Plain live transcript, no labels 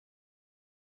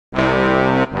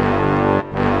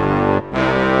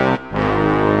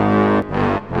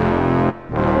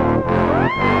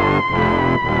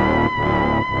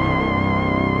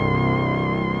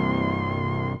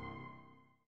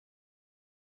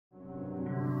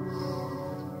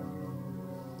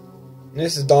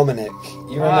This is Dominic.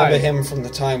 You remember him from the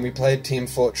time we played Team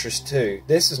Fortress 2.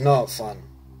 This is not fun.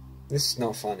 This is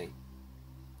not funny.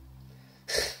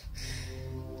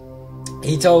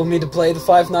 He told me to play the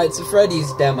Five Nights at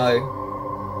Freddy's demo.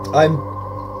 I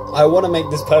want to make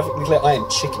this perfectly clear. I am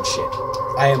chicken shit.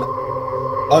 I am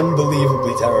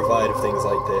unbelievably terrified of things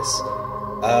like this.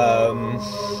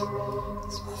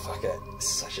 This motherfucker is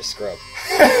such a scrub.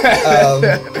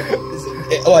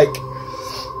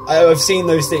 I've seen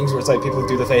those things where it's like people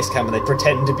do the face cam and they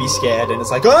pretend to be scared and it's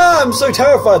like, oh, I'm so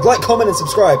terrified, like, comment and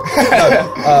subscribe.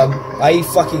 No, I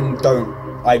fucking don't.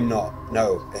 I'm not.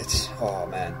 No. It's, oh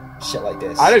man, shit like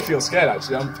this. I don't feel scared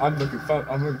actually. I'm looking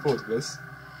forward to this.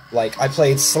 Like, I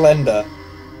played Slender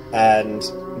and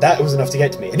that was enough to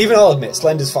get to me. And even I'll admit,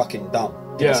 Slender's fucking dumb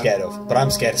to be scared of. But I'm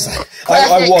scared of Slender.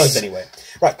 I was anyway.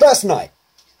 Right, first night.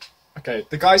 Okay,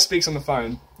 the guy speaks on the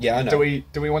phone. Yeah, I know. Do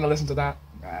we want to listen to that?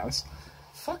 Nah,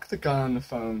 fuck the guy on the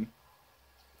phone.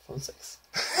 Phone sex.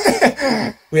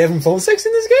 We having phone sex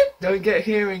in this game? Don't get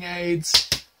hearing aids.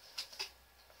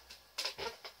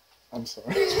 I'm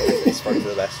sorry. It's probably for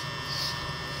the best.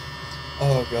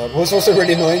 Oh god. What's also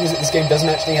really annoying is that this game doesn't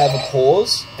actually have a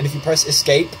pause, and if you press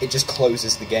escape, it just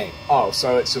closes the game. Oh,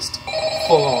 so it's just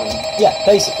full on. Yeah,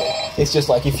 basically. It's just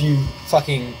like if you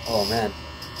fucking... Oh man.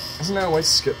 Isn't there a way to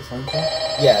skip the phone call?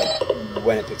 Yeah,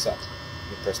 when it picks up.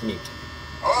 You press mute.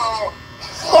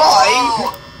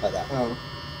 Hi! Like that. Oh.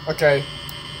 Okay.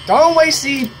 Don't waste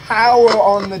the power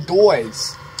on the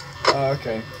doors.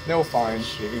 Okay. They'll fine.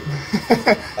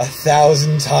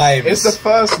 1,000 times. It's the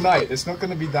first night. It's not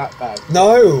going to be that bad.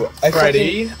 No.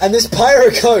 Freddy. And this Pyro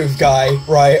Cove guy,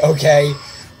 right, okay.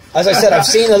 As I said, I've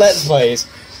seen the Let's Plays.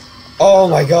 Oh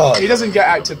my god. He doesn't get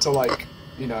active till, like,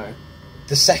 you know...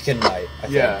 The second night, I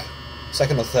think. Yeah.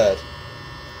 Second or third.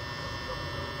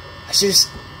 I just...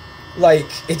 Like,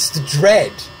 it's the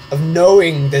dread of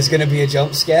knowing there's going to be a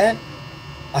jump scare.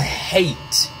 I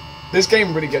hate... This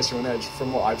game really gets you on edge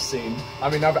from what I've seen. I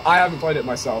mean, I haven't played it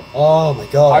myself. Oh my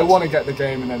god. I want to get the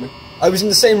game and then... I was in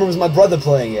the same room as my brother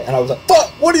playing it, and I was like,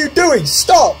 fuck, what are you doing?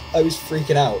 Stop! I was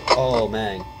freaking out. Oh,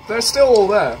 man. They're still all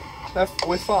there.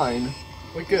 We're fine.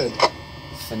 We're good.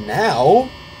 For now...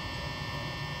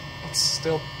 It's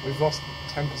still... We've lost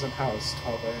 10% power. It's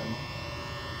 12 AM.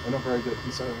 We're not very good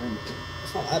considering.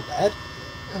 It's not that bad.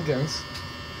 I guess.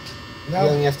 No. You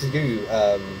only have to do,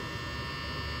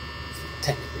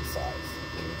 technically 5.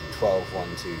 12,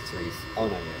 1, 2, 3... Oh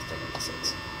no, yeah, it's technically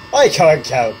 6. I can't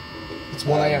count! It's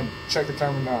 1 AM. Check the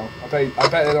camera now. I bet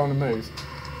they're on the move.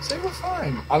 So we're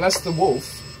fine. Unless the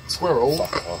wolf, squirrel...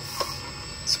 Fuck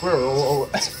off. Squirrel...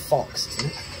 It's a fox,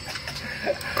 isn't it?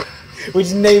 We're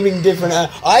just naming different...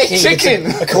 I think chicken!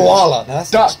 It's a koala. No, that's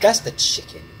duck. That's the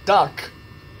chicken. Duck.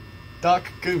 Duck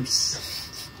goose.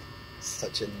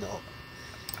 Such a knob.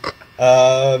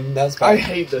 That's bad. I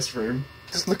hate this room.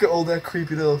 Just look at all their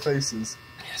creepy little faces.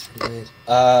 Yeah, it's pretty weird.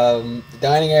 The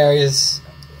dining area's...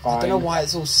 Fine. I don't know why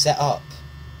it's all set up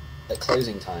at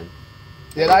closing time.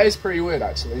 Yeah, that is pretty weird,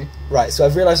 actually. Right, so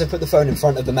I've realised I put the phone in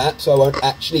front of the map, so I won't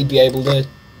actually be able to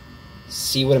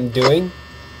see what I'm doing.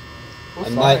 I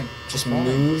might just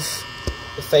move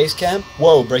the face cam.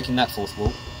 Whoa, breaking that fourth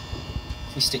wall.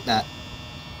 If we stick that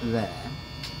there,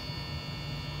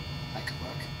 that could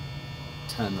work.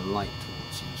 Turn the light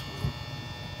towards you as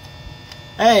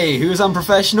well. Hey, who's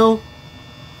unprofessional?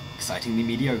 Excitingly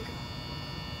mediocre.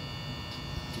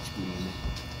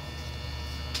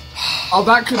 Oh,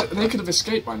 they could have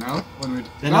escaped by now. When we'd...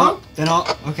 They're not.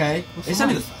 Okay. It's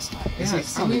only the first night. Yeah,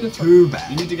 It's only too bad.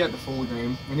 You need to get the full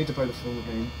game. We need to play the full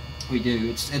game. We do.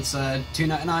 It's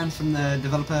 $2.99 from the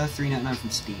developer, $3.99 from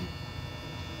Steam.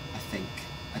 I think.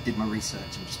 I did my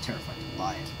research. I'm just terrified to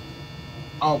buy it.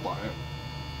 I'll buy it.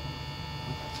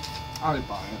 I would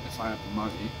buy it if I had the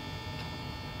money.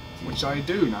 Which I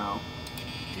do now.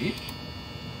 Do you?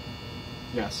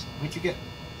 Yes. Where'd you get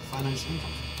financial income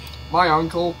from? My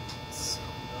uncle.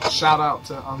 Shout out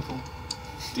to Uncle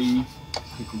D.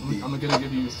 Uncle D. I'm gonna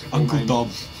give you his full Uncle name.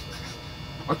 Dom.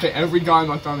 Okay, every guy in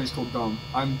my family is called Dom.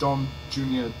 I'm Dom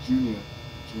Jr.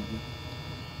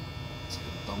 So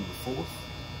Dom the Fourth.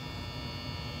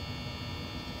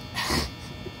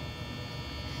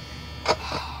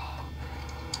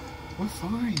 We're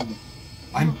fine.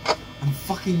 I'm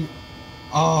fucking...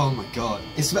 Oh my god.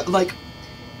 It's like...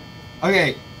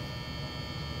 Okay.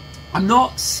 I'm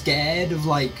not scared of,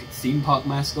 like, theme park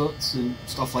mascots and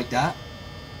stuff like that.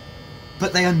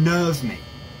 But they unnerve me.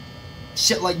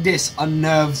 Shit like this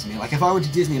unnerves me. Like, if I went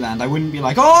to Disneyland, I wouldn't be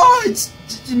like, oh, it's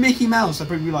Mickey Mouse. I'd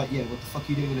probably be like, yeah, what the fuck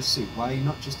are you doing in a suit? Why are you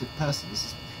not just a person? This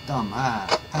is dumb.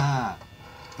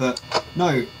 But,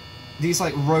 no. These,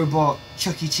 like, robot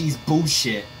Chuck E. Cheese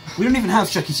bullshit We don't even have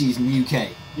Chuck E. Cheese in the UK.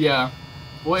 Yeah.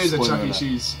 What is a Spoiler Chuck E. alert.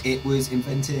 Cheese? It was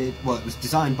invented. Well, it was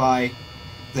designed by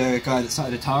the guy that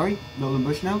started Atari, Nolan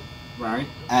Bushnell, Right.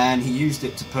 and he used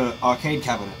it to put arcade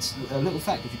cabinets. A little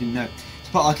fact, if you didn't know,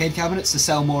 to put arcade cabinets to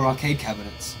sell more arcade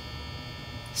cabinets.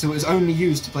 So it was only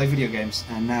used to play video games,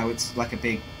 and now it's like a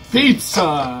big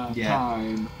Pizza Yeah.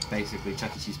 time. basically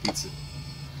Chuck E. Cheese pizza.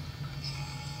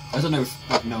 I don't know if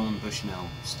like, Nolan Bushnell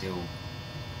still.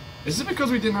 Is it because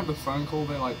we didn't have the phone call?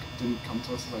 They like didn't come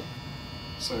to us like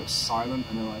so it's silent,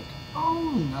 and they're like,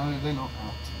 oh no, they're not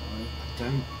out tomorrow.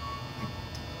 Don't.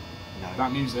 No.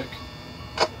 That music.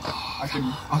 I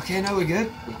can Okay, no, we're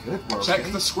good. We're good. We're check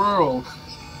okay. the squirrel.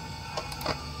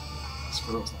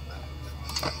 Squirrel's not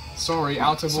there. Sorry,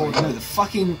 out of Sorry, order. no, the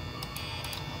fucking.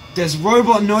 There's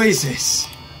robot noises.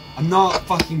 I'm not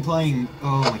fucking playing.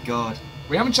 Oh my god.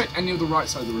 We haven't checked any of the right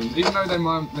side of the rooms, even though there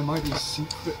might be a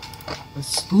secret. A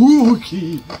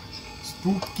spooky.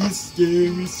 Spooky,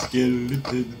 scary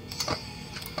skeleton.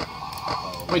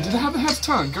 Oh, Wait, did they have the heads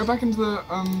turned? Go back into the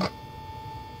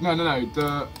No,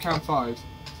 the cam 5.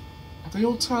 Have they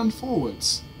all turned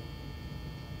forwards?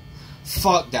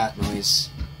 Fuck that noise.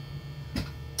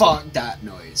 Fuck that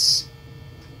noise.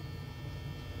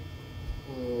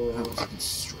 That was looking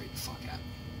straight the fuck at me.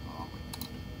 Oh my god.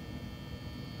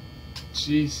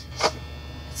 Jesus.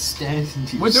 It stares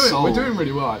into your soul. We're doing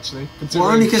really well actually. Well,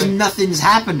 only because considering- nothing's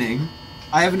happening.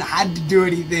 I haven't had to do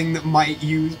anything that might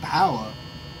use power.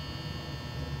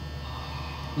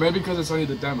 Maybe because it's only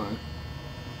the demo.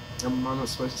 I'm not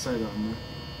supposed to say that, am I?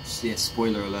 Yeah,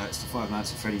 spoiler alert, it's the Five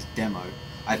Nights at Freddy's demo.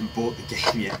 I haven't bought the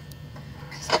game yet.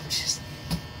 Because I'm just...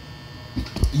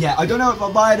 Yeah, I don't know if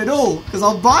I'll buy it at all, because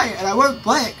I'll buy it and I won't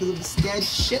play it because I'm scared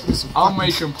shitless of I'll fucking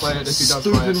make him play it if he does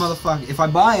play stupid it. motherfucker. If I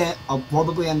buy it, I'll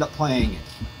probably end up playing it.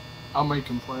 I'll make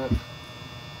him play it.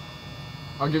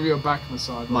 I'll give you a back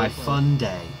massage. My while I play fun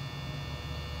day.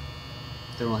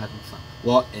 They're all having fun.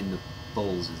 What in the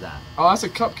balls is that? it. Oh, that's a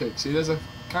cupcake. See, there's a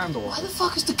candle. Why the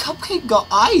fuck has the cupcake got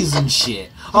eyes and shit?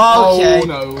 Okay. Oh,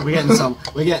 no.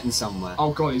 We're getting somewhere.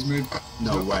 Oh god, he's moved.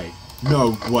 No way.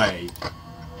 No way.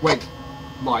 Wait.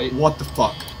 Right. What the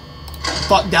fuck?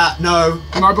 Fuck that, no.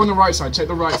 You might be on the right side. Check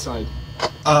the right side.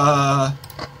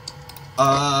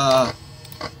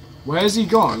 Where's he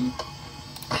gone?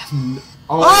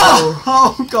 Oh,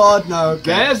 oh god, no. Okay.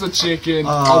 There's the chicken.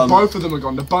 Oh, both of them are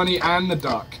gone. The bunny and the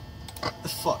duck. What the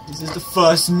fuck? This is the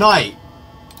first night.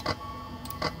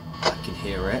 I can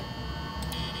hear it.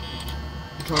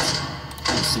 Because... It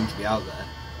doesn't seem to be out there.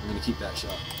 I'm gonna keep that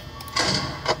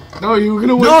shut. No, you were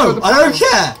gonna waste No, the I power. don't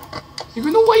care. You're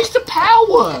gonna waste the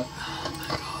power. Oh my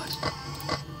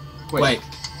god. Wait. Wait.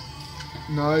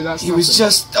 No, that's He was nothing.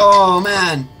 just. Oh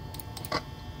man.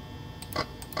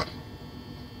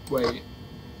 Wait.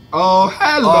 Oh,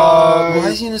 hello. Why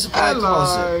is he in a supply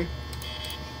closet?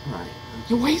 Right.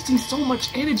 You're wasting so much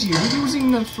energy. You're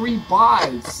using the 3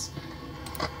 bars.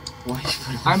 Why are you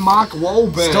putting... I'm Mark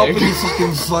Wahlberg. Stop with your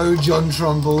fucking Flo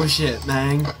Jontron bullshit,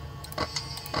 man.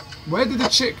 Where did the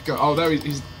chick go? Oh, there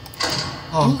he's.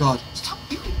 Oh god. Stop.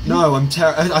 No,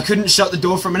 I couldn't shut the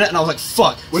door for a minute, and I was like,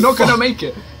 "Fuck." We're not gonna fuck. make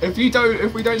it. If we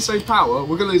don't save power,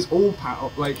 we're gonna lose all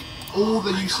power, like all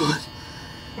the usage.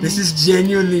 This is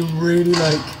genuinely really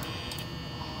like.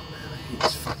 Oh man, I hate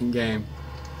this fucking game.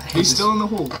 I hate He's this still in the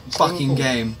hall. He's still in the fucking hall.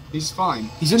 game. He's fine.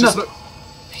 He's in Just the.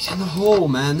 He's in the hall,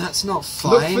 man. That's not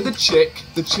look fine. for the chick.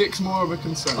 The chick's more of a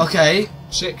concern. Okay,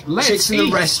 Chick. Let's Chick's in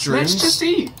eat. the restrooms. Let's just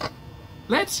eat.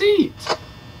 Let's eat.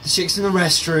 the chick's in the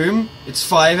restroom. It's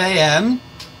 5 a.m.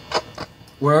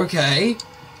 We're okay.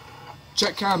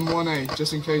 Check cam 1A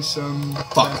just in case.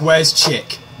 Fuck. Where's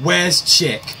Chick? Where's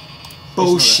Chick?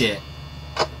 Bullshit.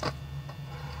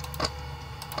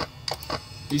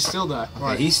 He's still there. Okay,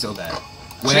 Right. he's still there.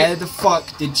 Where the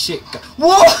fuck did Chick go?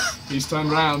 What? He's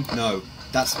turned round. No,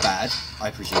 that's bad. I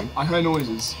presume. I heard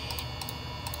noises.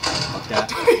 Fuck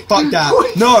that. Fuck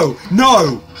that. No,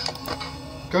 no.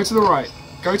 Go to the right.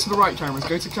 Go to the right, cameras.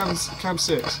 Go to cam 6.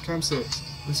 Cam 6.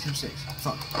 Where's Cam 6?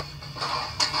 Fuck.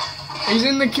 He's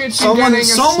in the kitchen getting a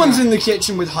Someone's snack. in the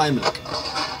kitchen with Heimlich.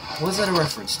 What is that a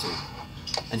reference to?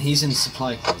 And he's in the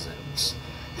supply closet.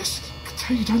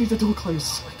 You don't need the door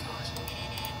closed. Oh my god.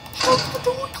 You don't need the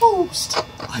door closed.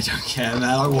 I don't care, man.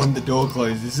 I want the door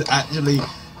closed. This is actually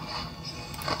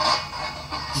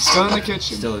He's still in the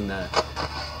kitchen. still in there.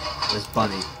 Where's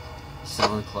Bunny?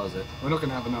 Still in the closet. We're not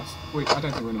gonna have enough. Wait, I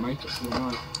don't think we're gonna make it for the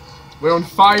night. We're on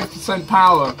 5%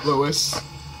 power, Lewis.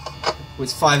 Well,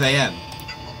 it's 5 a.m.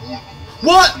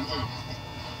 What?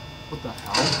 What the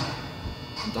hell?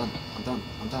 I'm done. I'm done.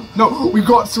 I'm done. No, we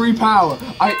got 3 power.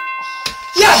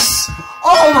 Yes!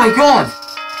 Oh my god!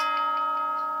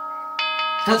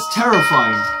 That's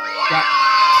terrifying. That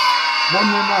one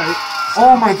more night.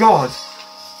 Oh my god!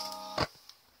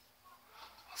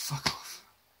 Fuck off.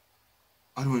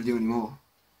 I don't want to do any more.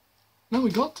 No,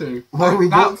 we got to. Why do we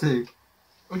got to?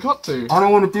 We got to. I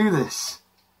don't want to do this.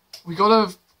 We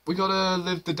gotta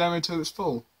live the demo till it's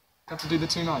full. We have to do the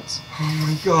 2 nights. Oh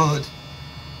my god.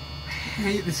 I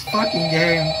hate this fucking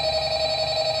game.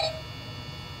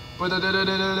 I'm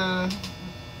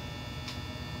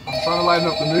trying to lighten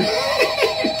up the mood.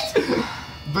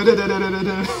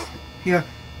 Here,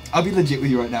 I'll be legit with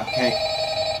you right now, okay?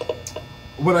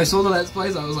 When I saw the Let's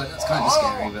Plays, I was like, that's kind of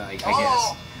scary, but I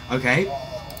guess. Okay?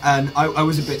 And I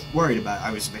was a bit worried about it.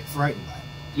 I was a bit frightened by it.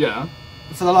 Yeah.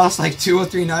 For the last, like, 2 or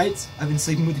 3 nights, I've been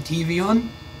sleeping with the TV on.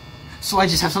 So I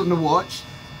just have something to watch.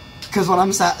 Because when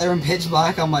I'm sat there in pitch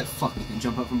black, I'm like, fuck, he's gonna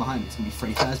jump up from behind me. It's gonna be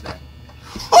Freddy Fazbear.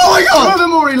 Oh my god!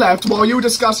 Furthermore, he left while you were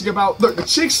discussing about, look, the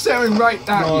chick's staring right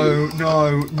at you.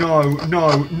 No.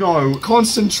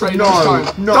 Concentrate No, on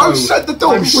time. no. Don't shut the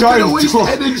door. I'm We're gonna waste door.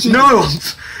 energy. No!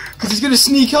 Because he's gonna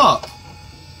sneak up.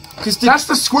 That's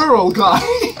the squirrel guy.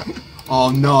 Oh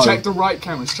no. Check the right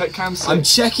cameras. Check cam 6. I'm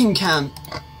checking cam.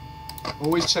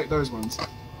 Always check those ones.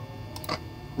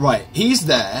 Right, he's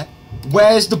there.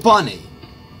 Where's the bunny?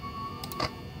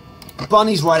 The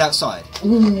bunny's right outside.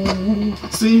 Ooh,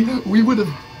 see, we would have.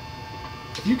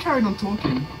 If you carried on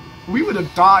talking, we would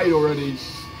have died already.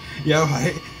 Yeah,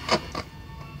 right.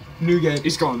 New game.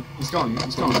 He's gone. He's gone.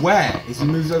 He's gone. Where? Is he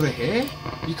moved over here?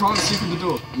 You can't see through the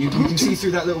door. You can see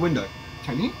through that little window.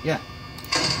 Can you? Yeah.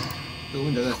 Little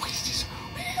window there.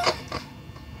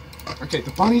 Okay,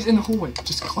 the bunny's in the hallway.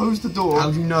 Just close the door.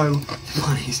 How do you know the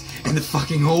bunny's in the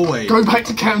fucking hallway? Go back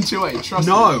to cam 2A. Trust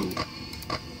me. No.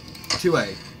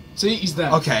 2A. See, he's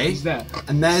there. Okay. He's there.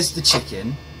 And there's the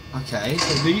chicken. Okay.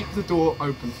 So leave the door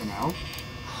open for now.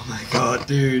 Oh my god,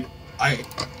 dude. I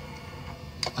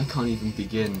can't even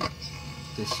begin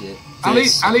this shit. At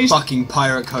least fucking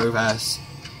Pirate Cove ass.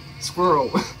 Squirrel.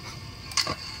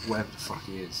 Wherever the fuck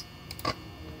he is.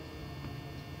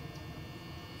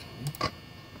 Okay.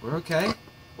 We're okay.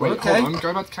 We're Wait, okay. hold on.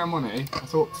 Go back to cam 1A. I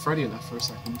thought Freddy left for a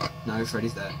second. No,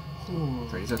 Freddy's there. Ooh.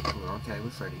 Freddy's okay. We're okay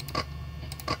with Freddy.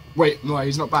 Wait, no,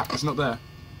 he's not back. He's not there.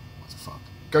 What the fuck?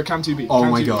 Go cam 2B. Oh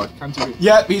Cam my 2B. god. Cam 2B.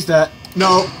 Yep, he's there.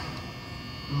 No.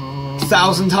 Oh.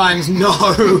 1,000 times no.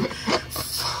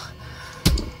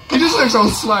 He just looks all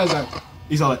sly as that.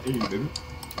 He's all like, hey, baby.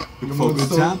 Looking for a want good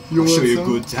some? time? You I'll show want you a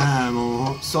some? good time.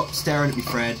 Oh, stop staring at me,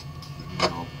 Fred.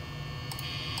 No.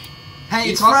 Hey,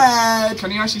 You it's can't- Fred!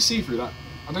 Can you actually see through that?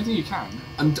 I don't think you can.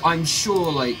 And I'm sure,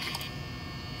 like,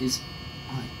 is...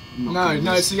 No,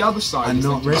 it's the other side. I'm he's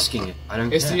not thinking. risking it. I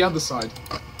don't It's care. the other side.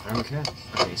 I don't care.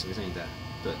 Okay, so it's only there.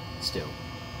 But still.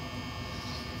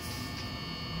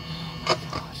 Oh my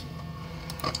god.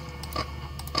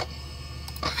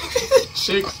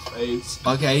 Chick's face.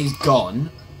 Okay, he's gone.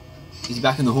 Is he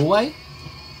back in the hallway?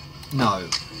 No.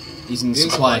 He's in the He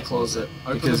is supply in the closet.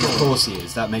 Open Because the of door. course he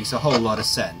is. That makes a whole lot of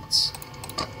sense.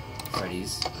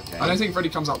 Freddy's. Okay. I don't think Freddy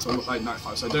comes out till like night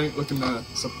 5, so don't look in the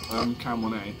cam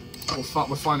 1A. We're fine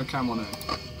with cam 1A.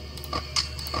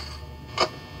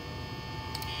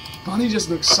 Bunny just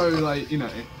looks so like, you know.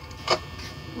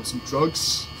 Want some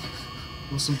drugs?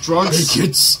 Want some drugs? Hey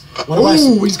kids! Oh,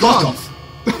 he's Fuck gone! off!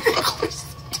 Close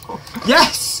the door.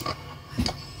 Yes!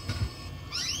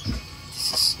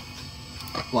 This is...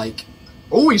 like...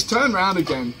 Oh, he's turned round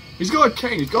again. He's got a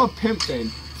cane. He's got a pimp cane.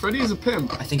 Freddy is a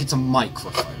pimp. I think it's a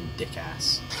microphone, dick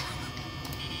ass.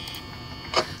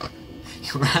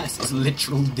 Your ass is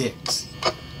literal dicks.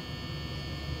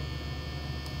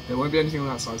 There won't be anything on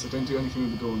that side, so don't do anything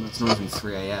with the door on that It's side. not even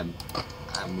 3 AM,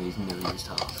 and we've nearly used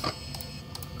half.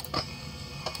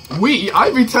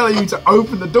 I'd be telling you to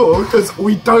open the door because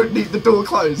we don't need the door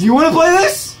closed. You wanna play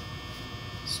this?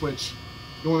 Switch.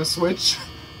 You wanna switch?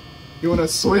 You wanna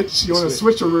switch? You wanna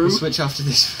switch a room? We'll switch after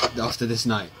this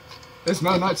night. There's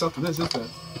no nights after this, is there?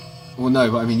 Well,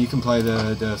 no, but I mean, you can play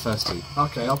the first 2.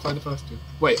 Okay, I'll play the first 2.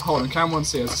 Wait, hold on. Cam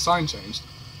 1C, has the sign changed?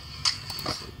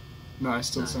 No, it's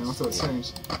still the same. I thought it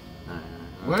changed. No.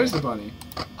 Where is the bunny?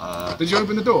 Did Did you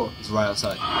open the door? He's right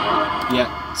outside.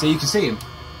 Yeah, so you can see him.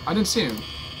 I didn't see him.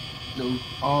 Little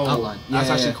Oh, outline. that's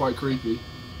Yeah, actually yeah. quite creepy.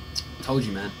 Told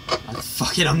you, man.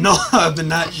 Fuck it, I'm not urban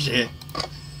that shit.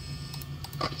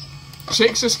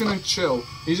 Chick's just gonna chill.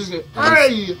 He's just gonna. Yeah,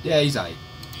 Hey! Yeah, he's aight.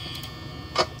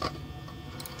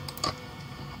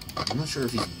 I'm not sure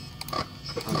if he's...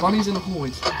 The bunny's in the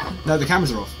hallway. No, the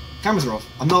cameras are off. Cameras are off.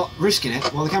 I'm not risking it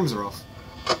while the cameras are off.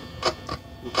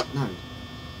 No.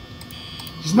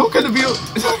 He's not gonna be.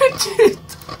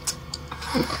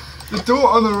 The door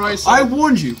on the right I side.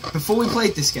 warned you before we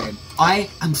played this game. I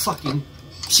am fucking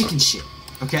chicken shit.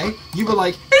 Okay? You were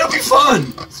like, it'll be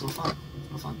fun! It's not fun.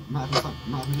 It's not fun. I'm not having fun.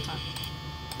 I'm not having a good time.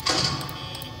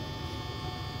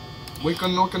 We're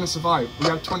not gonna survive. We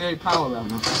have 28 power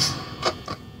left.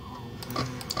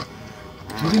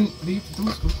 We didn't leave the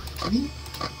doors open.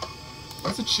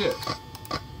 Where's the chick?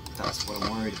 That's what I'm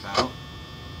worried about.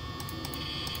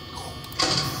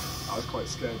 I was quite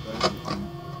scared there.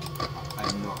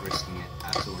 I'm not risking it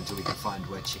at all until we can find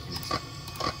where chicken is.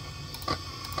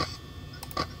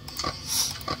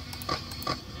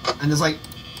 And there's like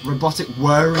robotic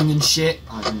whirring and shit.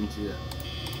 Oh, I didn't need to do that.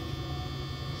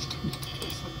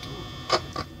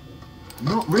 I'm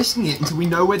not risking it until we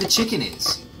know where the chicken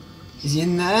is. Is he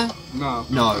in there? No.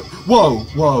 No. Whoa,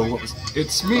 whoa, what was...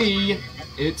 It's me!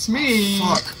 It's me!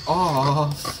 Fuck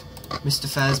off, Mr.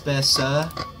 Fazbear, sir.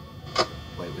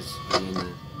 Wait, was he in there?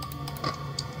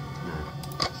 No.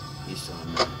 He's still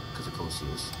in there, because of course he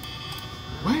is.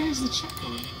 Where is the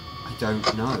chicken? I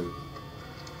don't know.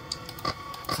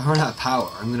 If I run out of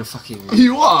power, I'm gonna fucking...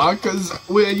 You are, because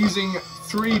we're using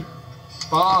 3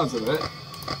 bars of it,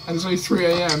 and it's only 3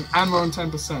 AM, and we're on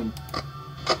 10%.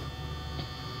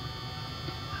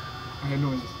 I hear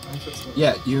noises. I hear footsteps.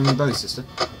 Yeah, you and me both, sister.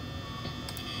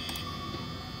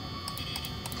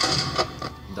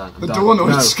 I'm done. I'm The done. door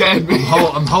noise No. scared me.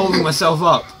 I'm holding myself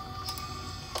up.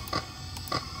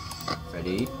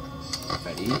 Freddy,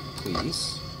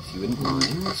 please, if you wouldn't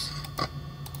mind.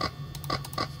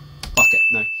 Fuck it.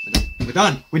 No, we're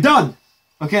done. We're done.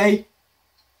 Okay.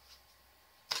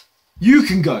 You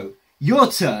can go. Your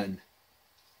turn.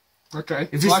 Okay.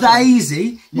 If it's that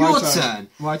easy, your turn.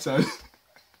 My turn.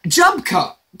 Jump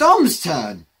cut. Dom's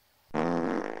turn.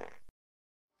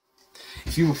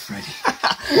 If you were Freddy.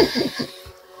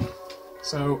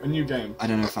 So, a new game. I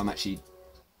don't know if I'm actually...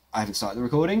 I haven't started the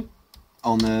recording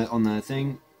on the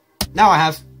thing. Now I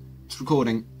have. It's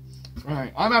recording.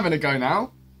 Right, I'm having a go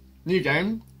now. New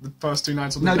game. The first 2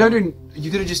 nights on the No, game. don't do... You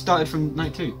could have just started from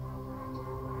night 2.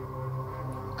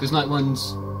 Because night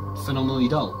 1's phenomenally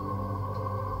dull.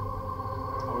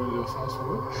 Are we going to do a fast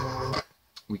forward?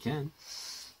 We can.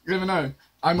 You never know.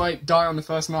 I might die on the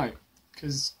first night.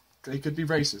 Because they could be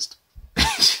racist.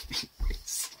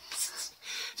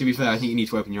 To be fair, I think you need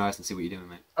to open your eyes and see what you're doing,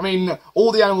 mate. I mean,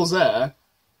 all the animals there,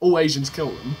 all Asians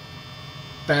kill them.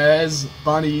 Bears,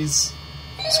 bunnies,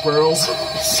 squirrels.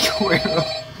 Squirrel.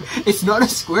 It's not a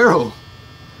squirrel.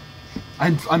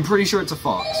 I'm pretty sure it's a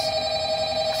fox.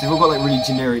 'Cause they've all got like really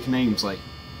generic names like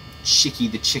Chicky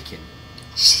the Chicken.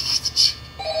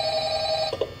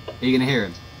 Are you gonna hear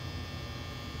him?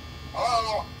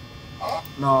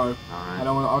 No, Alright. I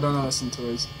don't want to listen to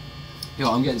his. Yo,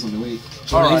 I'm getting something to eat.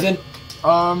 Alright. Ethan?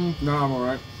 No, I'm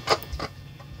alright.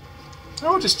 They're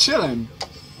all just chilling.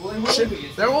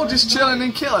 They're all just chilling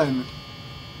and killing.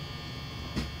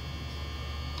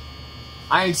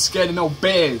 I ain't scared of no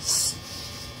bears.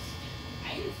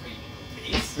 I ain't afraid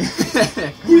of no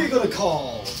bears. Who you gonna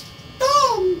call?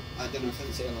 Dom! I don't know if I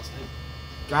can say your last name.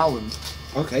 Gowland.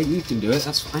 Okay, you can do it,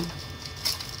 that's fine.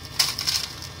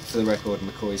 For the record,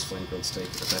 McCoy's flame grilled steak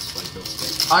is the best flame grilled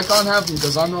steak. I can't have them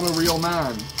because I'm not a real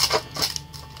man.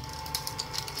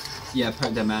 Yeah,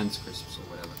 apparently they're man's crisps or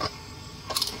whatever.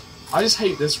 I just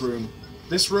hate this room.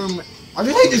 This room... I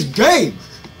just hate this game!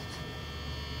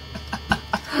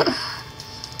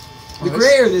 The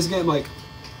creator of this game, like...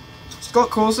 Scott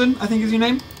Coulson, I think is your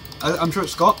name? I'm sure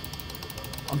it's Scott.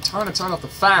 I'm trying to turn off the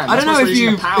fan. I don't know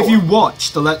if you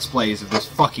watch the Let's Plays of this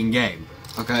fucking game,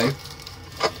 okay?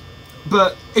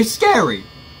 But it's scary.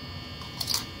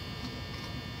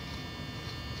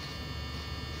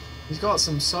 He's got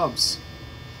some subs.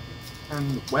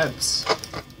 And webs.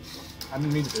 I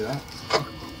didn't need to do that.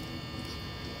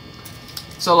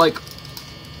 So, like...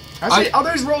 Actually, are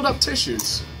those rolled up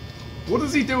tissues? What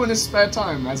does he do in his spare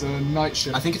time as a night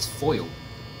shift? I think it's foil.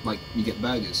 Like, you get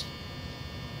burgers.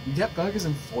 You get burgers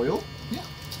in foil? Yeah.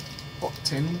 What,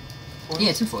 tin foil?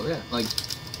 Yeah, it's in foil, yeah. Like,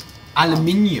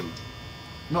 aluminium.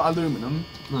 Not aluminum,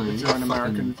 No, if you're an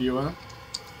American viewer.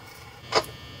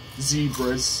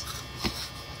 Zebras.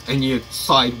 And your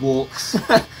sidewalks.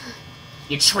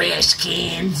 Your trash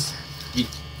cans.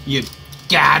 your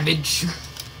garbage.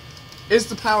 Is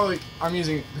the power I'm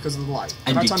using because of the light?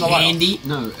 And Can I your turn the light candy.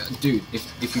 No, dude,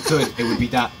 if you could, it would be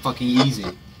that fucking easy.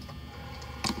 off?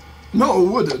 No, it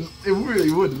wouldn't. It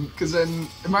really wouldn't. Because then,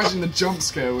 imagine the jump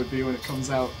scare would be when it comes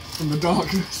out from the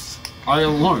darkness. I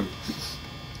don't know.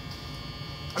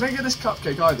 I don't get this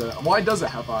cupcake either. Why does it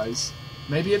have eyes?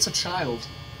 Maybe it's a child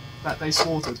that they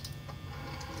slaughtered.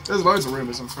 There's loads of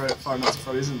rumours on Five Nights at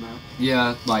Freddy's, isn't there?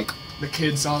 Yeah, like... The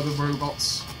kids are the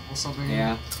robots, or something.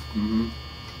 Yeah. Mm-hmm.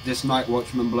 This Night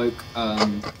Watchman bloke,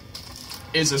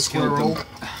 Is a killed squirrel. them.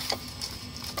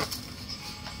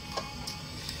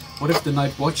 What if the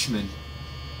Night Watchman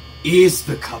is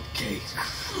the cupcake?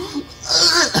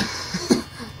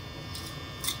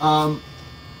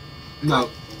 No.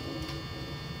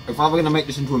 If I were gonna make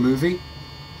this into a movie,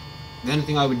 the only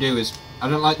thing I would do is, I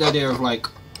don't like the idea of like,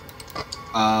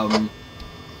 the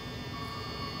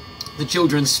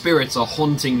children's spirits are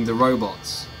haunting the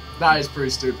robots. That is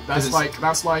pretty stupid. That's like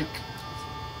because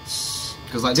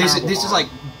like this is like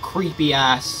creepy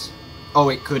ass. Oh,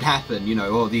 it could happen, you know.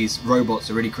 Oh, these robots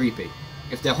are really creepy.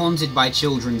 If they're haunted by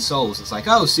children's souls, it's like,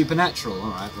 oh, supernatural.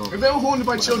 All right. Well, if they were haunted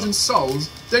by whatever. children's souls,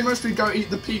 they'd mostly go eat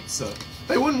the pizza.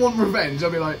 They wouldn't want revenge.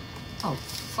 They'd be like, oh,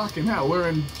 fucking hell, we're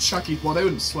in Chuck E. Well, they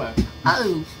wouldn't swear.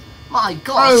 Oh, my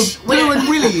gosh. Oh, Blue and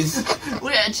Willy's.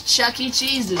 We're at Chuck E.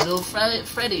 Cheese's or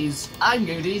Freddy's. I'm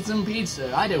going to eat some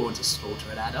pizza. I don't want to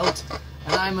slaughter an adult.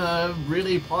 And I'm a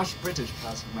really posh British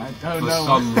person. I don't know. For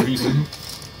some reason.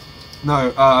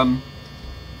 No,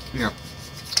 yeah.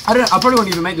 I don't know, I probably won't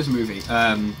even make this movie,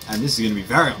 and this is going to be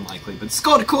very unlikely, but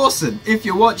Scott Corson, if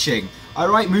you're watching, I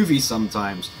write movies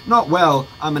sometimes. Not well,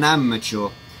 I'm an amateur,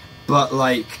 but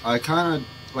like, I kind of,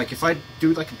 like, if I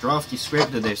do like a drafty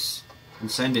script of this and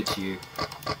send it to you,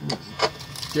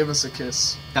 Give us a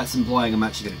kiss. that's implying I'm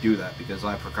actually going to do that, because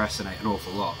I procrastinate an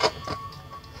awful lot.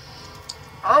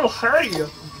 Oh, hey!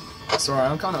 Sorry,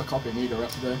 I'm kind of copying Eager Rap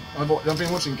today. I've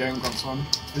been watching Game Grumps one.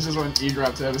 This is when Eager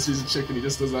Rap ever sees a chick and he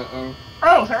just does that, oh,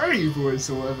 hey voice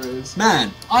or whatever it is.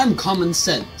 Man, I'm common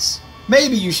sense.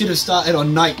 Maybe you should have started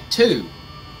on night 2.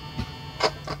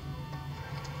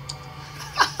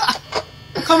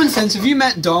 Common sense, have you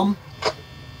met Dom?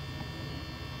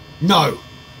 No.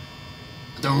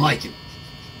 I don't like him.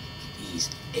 He's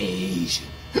Asian.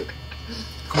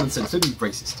 Common sense, don't be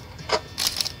racist.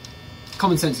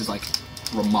 Common sense is like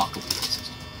remarkably racist.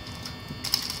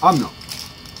 I'm not.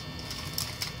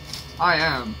 I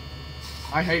am.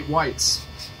 I hate whites.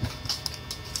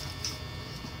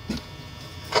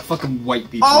 Fucking white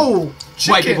people. Oh!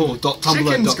 Chicken! Whitepeople.tumblr.com.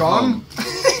 Chicken's gone.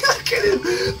 Look at him!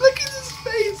 Look at his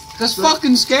face! That's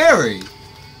fucking scary.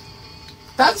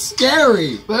 That's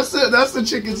scary. That's the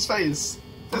chicken's face.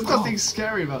 There's nothing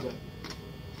scary about it.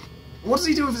 What does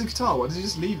he do with his guitar? Why does he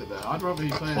just leave it there? I'd rather he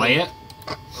Play it.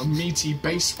 a meaty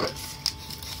bass riff.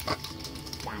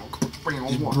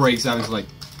 Just breaks out into like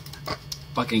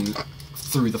fucking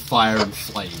through the fire and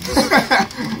flames.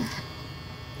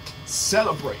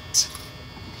 Celebrate.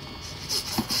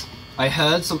 I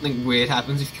heard something weird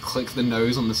happens if you click the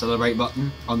nose on the celebrate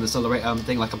button, on the celebrate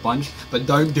thing like a bunch, but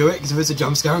don't do it because if it's a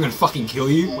jump scare I'm gonna fucking kill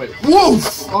you. Wait,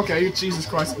 woof! Okay, Jesus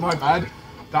Christ, my bad.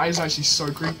 That is actually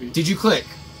so creepy. Did you click?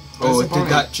 Where's Or the did bunny?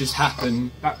 that just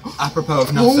happen That- apropos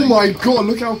of nothing? Oh my god,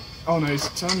 look how... Oh no, he's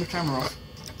turned the camera off.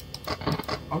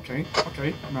 Okay,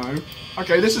 no.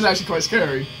 Okay, this is actually quite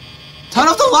scary. Turn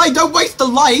off the light, don't waste the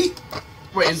light!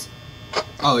 Wait, is...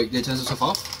 Oh, it turns itself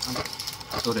off?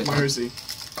 I thought it. Where is he?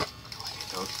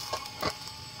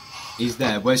 He's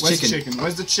there. Where's Where's chicken? the chicken?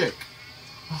 Where's the chick?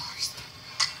 Oh, he's there.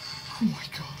 Oh my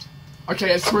god.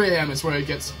 Okay, at 3 AM is where it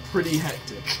gets pretty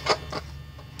hectic.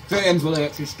 3 AM's where they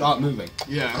actually start moving.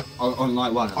 Yeah, On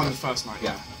night 1. on the first night,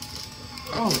 Yeah.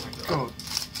 Oh my god.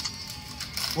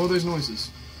 What are those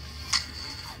noises?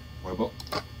 Robot.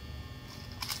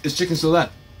 Is chicken still there?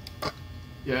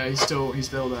 Yeah, he's still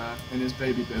there in his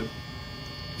baby bib.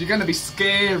 If you're gonna be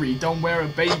scary, don't wear a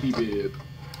baby bib. You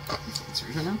fucking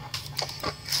serious right now?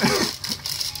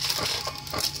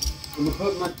 I'm gonna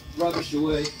put my rubbish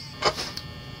away.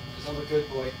 Because I'm a good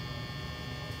boy.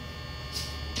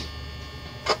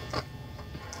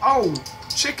 Oh,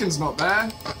 chicken's not there.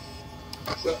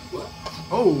 What?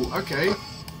 Oh, okay.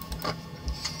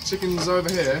 Chicken's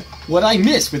over here. What I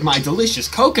miss with my delicious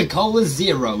Coca-Cola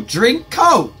Zero. Drink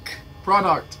Coke!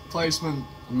 Product placement.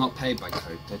 I'm not paid by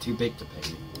Coke. They're too big to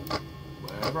pay me.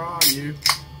 Where are you?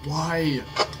 Why?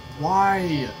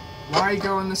 Why? Why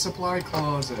go in the supply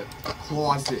closet?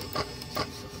 Closet.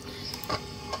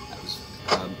 That was...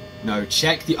 no,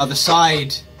 check the other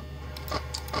side.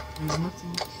 There's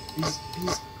nothing. He's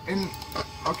in.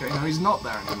 Okay, no, he's not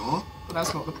there anymore. But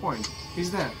that's not the point.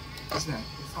 He's there. He's there.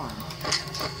 You're fine.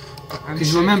 And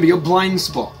Because remember, your blind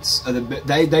spots are the bit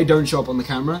they don't show up on the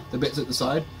camera. The bits at the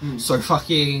side. So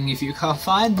fucking, if you can't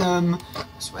find them,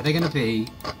 that's where they're gonna be.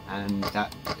 And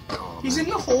that. Oh, He's man.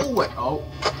 in the hallway. Oh.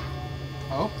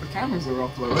 Oh, the cameras are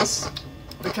off, Lewis.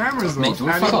 The cameras are Mate, off. don't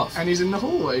And, fuck off. and he's in the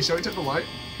hallway. Shall we take the light?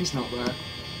 He's not there.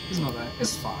 He's not there.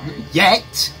 It's fine.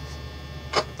 Yet.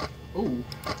 Oh,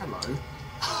 hello.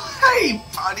 Hey,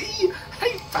 buddy.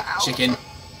 Hey, pal. Chicken.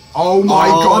 Oh my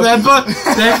god.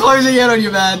 They're closing in on you,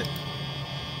 man.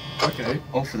 Okay.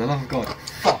 Oh, for the love of God.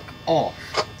 Fuck off.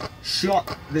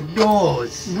 Shut the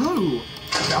doors. No.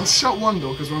 Okay, I'll shut one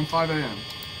door because we're on 5 AM.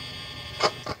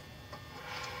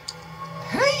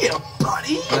 Hey,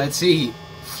 buddy! Let's eat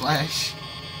flesh.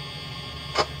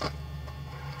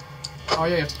 Oh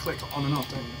yeah, you have to click on and off,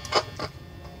 don't you?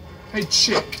 Hey,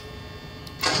 chick.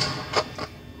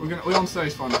 We're on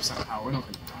 35% power. We're not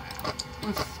gonna die out.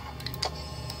 Where the fuck?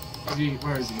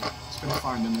 Where is he? Just gonna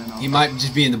find him then. He might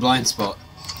just be in the blind spot.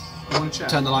 You wanna check?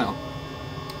 Turn the light on.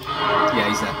 Yeah,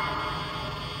 he's there.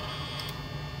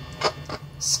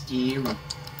 Scary.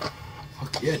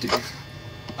 Fuck yeah, dude.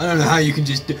 I don't know how you can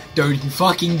just don't even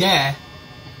fucking dare.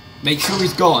 Make sure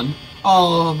he's gone.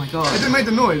 Oh my god. It didn't make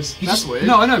the noise. He That's just, weird.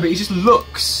 No, I know, but he just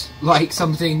looks like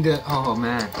something that. Oh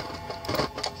man.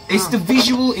 It's the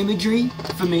visual imagery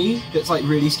for me that's like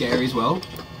really scary as well.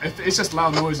 It's just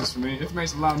loud noises for me. If it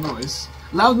makes a loud noise.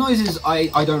 Loud noises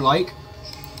I don't like.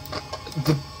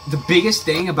 The biggest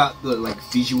thing about the like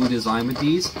visual design with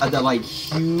these are the like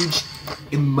huge,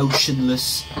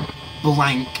 emotionless,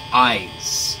 blank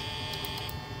eyes.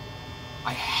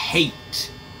 I hate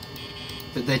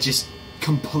that they're just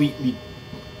completely.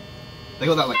 They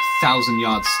got that like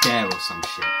 1,000-yard stare or some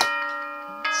shit.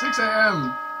 6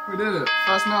 AM. We did it.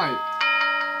 First night.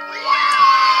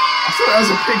 I thought there was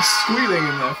a pig squealing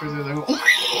in there for a second.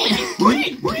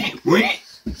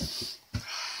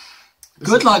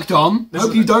 Good luck, Dom.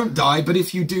 Hope you don't die, but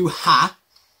if you do, ha!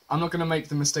 I'm not gonna make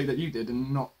the mistake that you did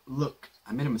and not look.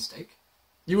 I made a mistake.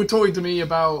 You were talking to me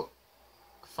about.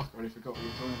 Fuck, I already forgot what you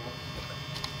were talking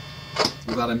about.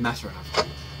 I'm glad I matter enough.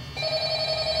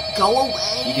 Go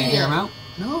away! You can hear him out?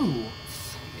 No.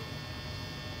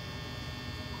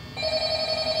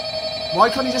 Why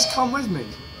can't he just come with me?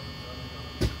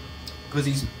 Because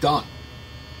he's done.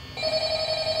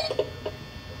 His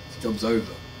job's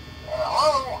over.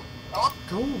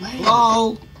 Go away.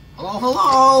 Hello? Hello,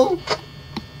 hello?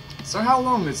 So how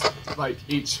long is like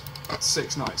each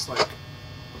 6 nights? Like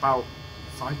about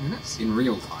 5 minutes? In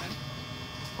real time.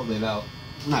 Probably about.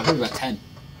 No, probably about 10.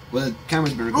 Well, the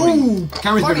camera's been recording. Ooh,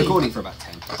 Camera's been Bunny. recording for about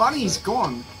 10. Bunny's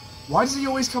gone. Why does he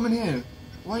always come in here?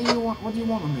 What do you want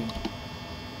of me?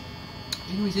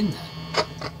 You know he's in there.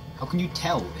 How can you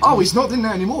tell? Oh, he's not in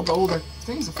there anymore, but all the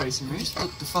things are facing me. They just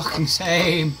look the fucking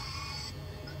same.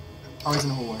 Oh, he's in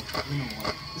the hallway.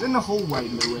 He's in the hallway,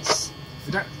 Lewis.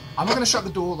 I'm not gonna shut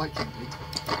the door like you did.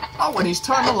 Oh, and he's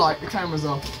turned the light, the camera's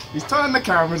off. He's turned the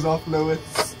cameras off,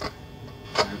 Lewis.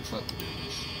 Don't fuck with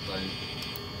this.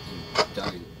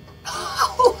 Don't.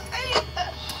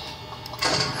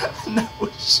 No,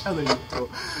 we're shutting the door.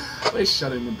 We're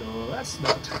shutting the door. That's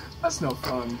not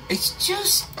fun. It's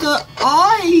just the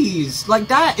eyes! Like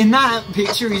that, in that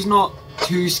picture he's not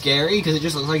too scary, because it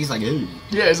just looks like he's like, ooh.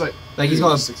 Yeah, it's like Like he's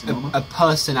got ooh, a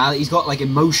personality, he's got like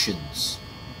emotions.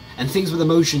 And things with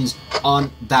emotions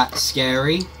aren't that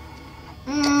scary.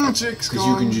 Chick's Because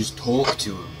you gone. can just talk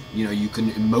to them. You know, you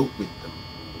can emote with them.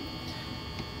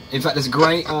 In fact, there's a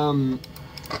great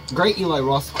Eli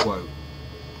Roth quote.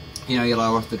 You know Eli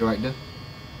Roth, the director?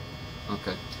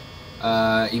 Okay.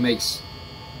 He makes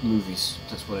movies.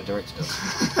 That's what a director does.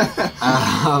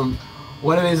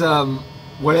 One of his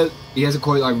he has a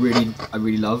quote I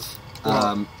really love.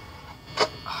 I'm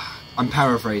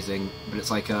paraphrasing, but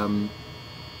it's like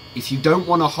if you don't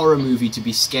want a horror movie to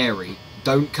be scary,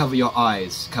 don't cover your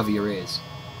eyes, cover your ears.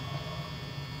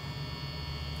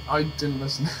 I didn't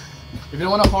listen. If you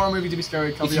don't want a horror movie to be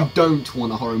scary, cover If your... you don't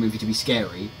want a horror movie to be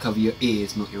scary, cover your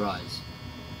ears, not your eyes.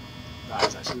 That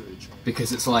is actually really true.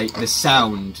 Because it's like the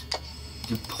sound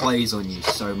just plays on you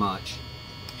so much.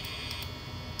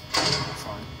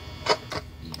 Fine. Are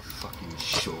you fucking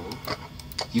sure?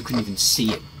 You couldn't even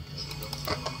see it.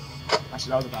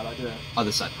 Actually, that was a bad idea.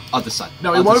 Other side, other side.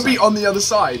 No, it other won't side. be on the other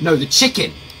side. No, the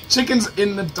chicken! Chicken's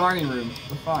in the dining room.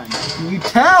 We're fine. Can you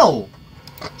tell?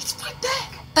 It's right there.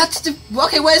 That's the...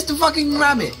 Okay, where's the fucking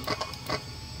rabbit?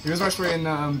 He was actually in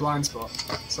blind spot,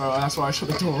 so that's why I shut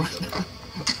the door right now.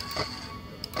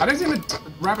 I don't think the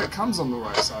rabbit comes on the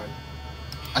right side.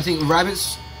 I think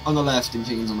rabbit's on the left and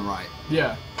chicken's on the right.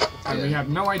 Yeah, and Yeah. we have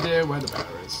no idea where the bear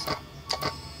is.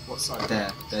 What side?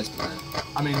 There's the bear.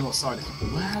 I mean, what side?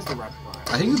 Where has the rabbit gone?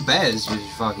 I think the bear's just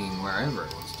fucking wherever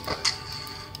it wants to go.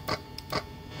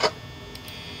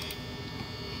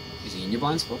 Is he in your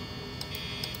blind spot?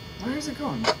 Where is it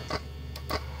gone?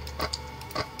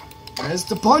 Where's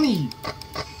the bunny?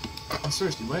 Oh,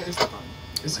 seriously, where is the bunny?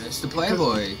 It's the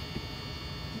Playboy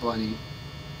bunny.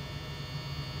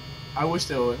 I wish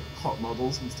there were hot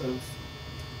models instead of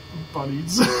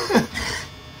bunnies.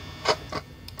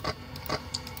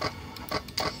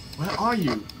 Where are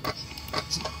you?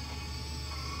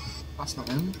 That's not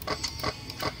him.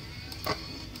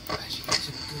 Actually, that's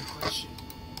a good question.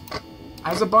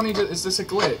 As a bunny, is this a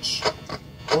glitch?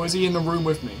 Or is he in the room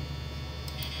with me?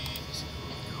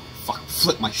 fucking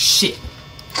flip my shit.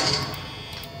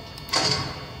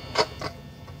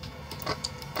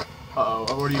 Uh-oh,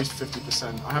 I've already used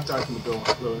 50%. I have to open the door,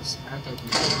 Lewis. I have to open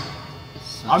the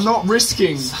door. I'm not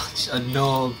risking. Such a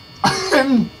knob.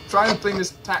 I'm trying to think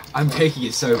this tactic. I'm taking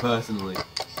it so personally.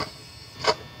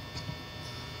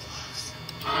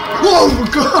 Whoa,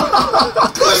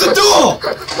 God! Close the door!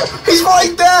 He's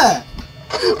right there!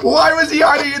 Why was he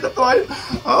hiding in the fight?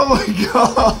 Oh my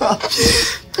God!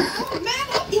 Oh,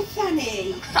 man up, you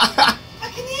fanny! I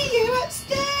can hear you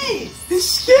upstairs! It's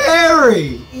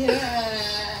scary!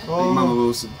 Yeah. Big Mama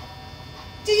Wilson.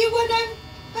 Do you want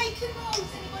bacon rolls,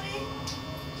 anybody?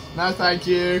 No, thank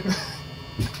you.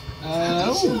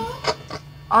 Sure.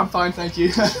 I'm fine, thank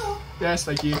you. Sure. Yes,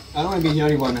 thank you. I don't want to be the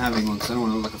only one having one because I don't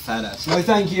want to look like a fat ass. No,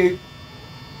 thank you.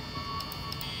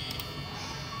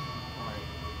 Alright.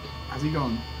 Has he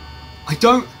gone? I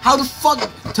don't. How the fuck?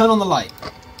 Turn on the light.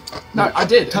 No, I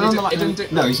did. Turn on the light. It didn't do.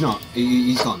 No, he's not.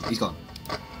 He's gone. He's gone.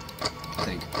 I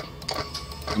think.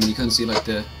 I mean, you couldn't see like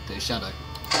the shadow.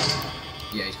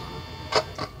 Yeah, he's gone.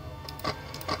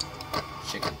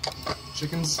 Chicken.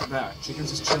 Chicken's there. Chicken's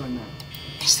just chilling there.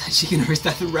 Is that chicken or is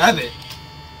that the rabbit?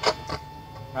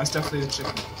 That's definitely the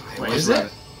chicken. Okay, Wait, where's is the it?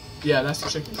 rabbit? Yeah, that's the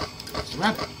chicken. It's the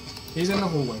rabbit. He's in the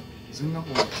hallway. He's in the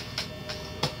hallway.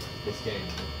 This game.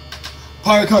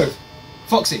 Pirate Cove.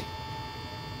 Foxy.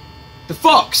 The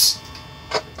fox.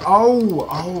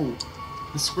 Oh,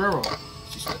 the squirrel.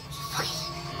 Just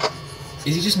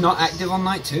is he just not active on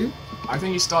night 2? I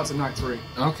think he starts at night 3.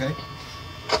 Okay.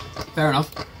 Fair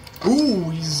enough. Ooh,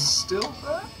 he's still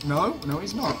there? No,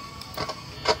 he's not.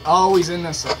 Oh, he's in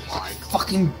the supply.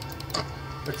 Fucking.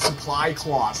 The supply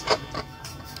closet.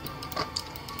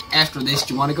 After this,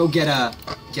 do you want to go get a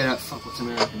fuck? What's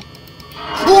American?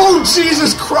 Oh,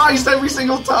 Jesus Christ! Every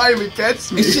single time it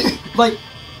gets me. It's just, like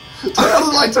Turn on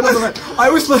the light, turn on the light. I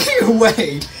was looking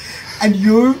away, and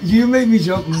you made me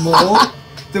jump more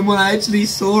than when I actually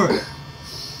saw it.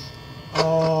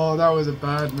 Oh, that was a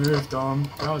bad move, Dom.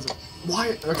 That was a...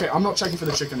 Why? Okay, I'm not checking for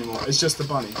the chicken anymore. It's just the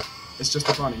bunny. It's just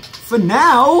the bunny. For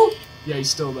now, Yeah, he's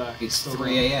still there. it's still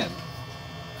 3 there. a.m.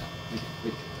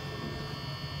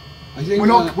 I think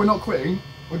We're not quitting.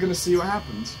 We're gonna see what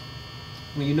happens.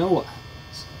 Well, you know what?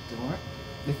 Alright.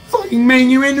 They fucking made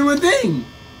you into a thing.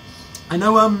 I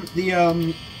know.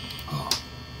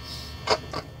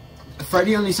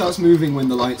 Freddy only starts moving when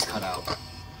the lights cut out,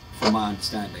 from my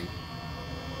understanding.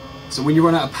 So when you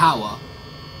run out of power,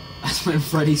 that's when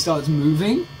Freddy starts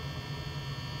moving.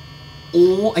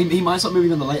 Or he might start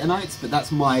moving on the later nights, but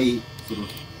that's my sort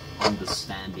of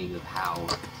understanding of how.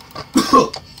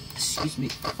 Excuse me.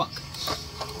 Fuck.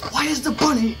 Why is the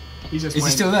bunny? He's just Is he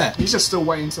waiting. still there? He's just still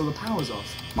waiting until the power's off.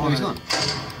 Oh, he's gone.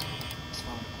 It's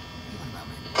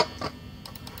fine.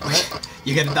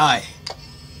 You're gonna die.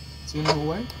 Is he in the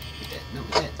hallway? We're dead. No,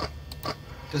 we're dead.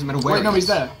 Doesn't matter where. Wait, no, he he's is.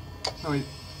 there. No,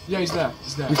 yeah, he's there.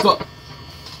 He's there. We've got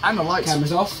And the lights.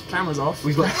 cameras off. Cameras off.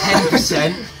 We've got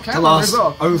 10% to Cameras last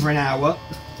off. over an hour.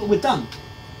 But we're done.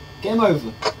 Game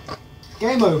over.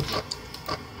 Game over.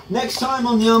 Next time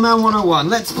on the Oman 101,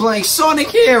 let's play Sonic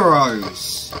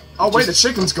Heroes. Oh wait, the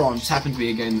chicken's gone. Just happened to be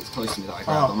a game that's close to me that I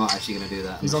grabbed. Oh. I'm not actually going to do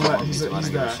that. He's I'm on not that- sure he's- I don't he's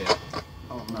give a there. shit.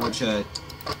 Oh no. Watch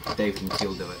David and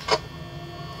Keel do it.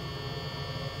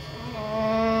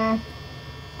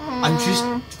 I'm just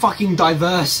fucking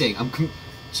diversing.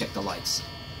 Check the lights.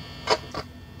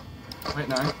 Wait,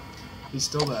 no. He's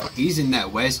still there. He's in there.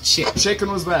 Where's Chip? Chicken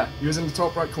was there. He was in the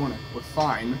top right corner. We're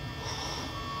fine.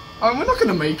 Oh, we're not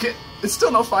gonna make it. It's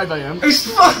still not 5 a.m. It's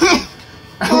fucking.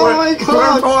 Oh my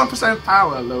God. We're at 4%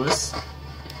 power, Lewis.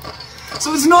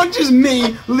 So it's not just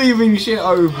me leaving shit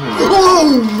open.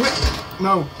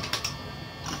 No.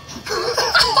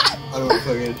 I don't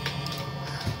fucking.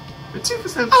 We're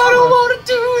 2% power. I don't want to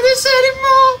do this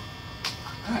anymore.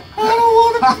 I don't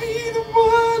want to be the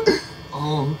one.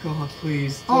 Oh God,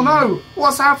 please. Oh no!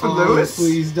 What's happened, Oh, Lewis?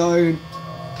 please don't.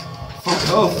 Fuck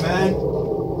off, man.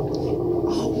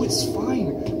 Oh, it's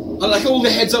fine. Like all the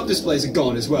heads-up displays are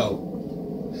gone as well.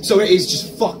 So it is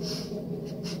just fuck.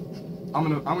 I'm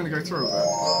gonna go through it.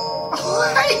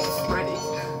 Oh, hey, Freddy.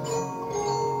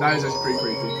 That is actually pretty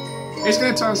creepy. It's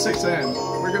gonna turn 6 a.m.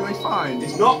 We're gonna be fine.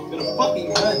 It's not gonna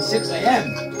fucking turn 6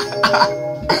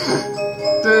 a.m.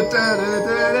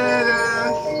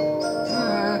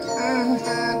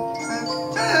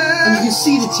 And you can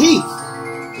see the teeth.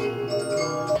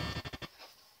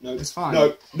 No, It's fine.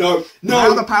 No, no, no.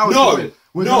 Now the power's no, good.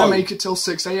 We're no, gonna make it till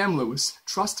 6 a.m., Lewis.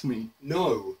 Trust me.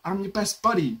 No, I'm your best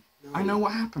buddy. No. I know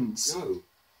what happens. no.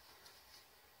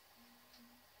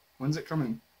 When's it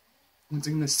coming? When's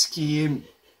it gonna skim?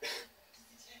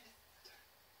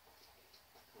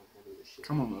 this shit.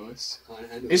 Come on, Lewis. Can't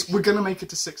handle this We're gonna make it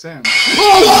to 6 a.m.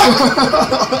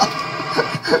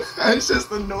 It's just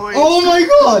the noise. Oh my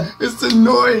god! It's the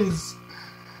noise.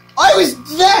 I was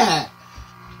there!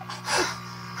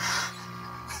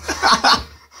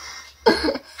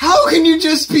 How can you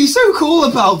just be so cool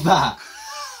about that?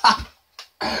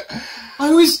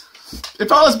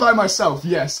 If I was by myself,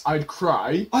 yes, I'd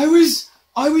cry. I was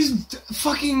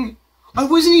fucking, I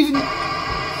wasn't even,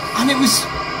 and it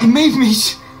made me,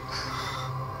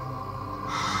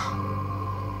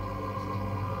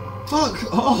 fuck,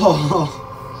 oh.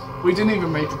 We didn't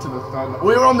even make it to the third.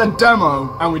 We were on the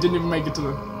demo, and we didn't even make it to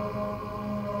the...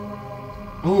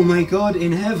 Oh my god,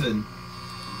 in heaven.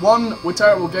 1, we're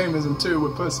terrible gamers, and 2, we're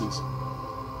pussies.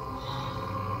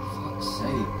 Fuck's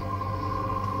sake.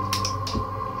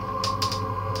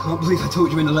 Can't believe I told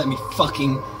you when to let me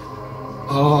fucking...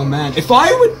 Oh man, if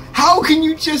I would... How can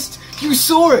you just... You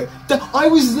saw it! I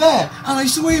was there, and I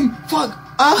saw him, fuck,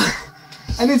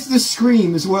 and it's the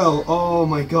scream as well. Oh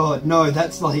my god, no,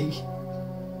 that's like...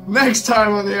 Next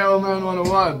time on the L-Man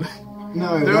 101.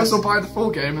 No, Lewis will buy the full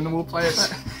game, and then we'll play it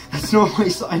there. That's not my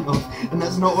sign off, and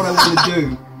that's not what I want to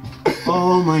do.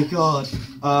 Oh my god.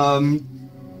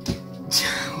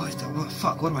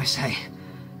 What do I say?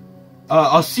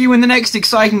 I'll see you in the next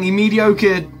excitingly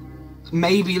mediocre,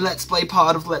 maybe Let's Play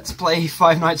part of Let's Play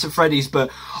Five Nights at Freddy's,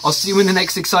 but I'll see you in the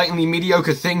next excitingly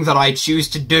mediocre thing that I choose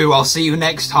to do. I'll see you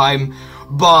next time.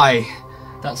 Bye.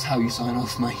 That's how you sign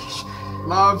off, mate.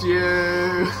 Love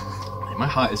you. My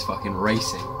heart is fucking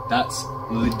racing. That's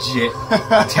legit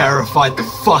terrified the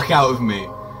fuck out of me.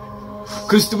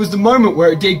 Because there was the moment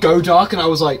where it did go dark and I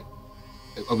was like,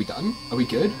 are we done? Are we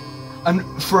good? And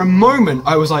for a moment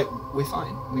I was like, we're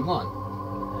fine, we won.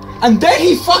 And then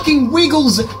he fucking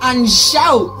wiggles and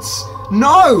shouts,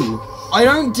 no! I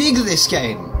don't dig this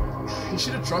game. You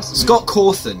should have trusted me. Scott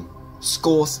Cawthon.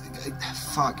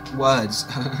 Fuck, words.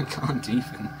 I can't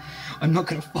even. I'm not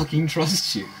gonna fucking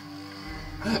trust you.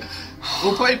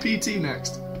 We'll play PT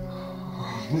next.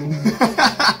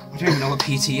 I don't even know what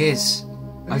PT is.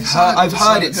 I've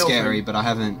heard it's scary, but I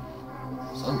haven't.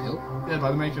 Silent Hill? Yeah,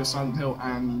 by the maker of Silent Hill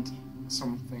and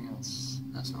something else.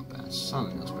 That's not bad.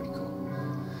 Silent Hill's pretty cool.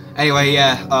 Anyway,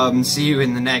 yeah, see you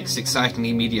in the next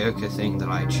excitingly mediocre thing that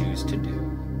I choose to do.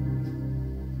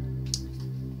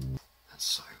 That's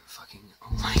so fucking...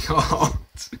 Oh my god.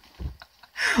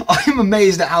 I'm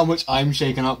amazed at how much I'm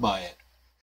shaken up by it.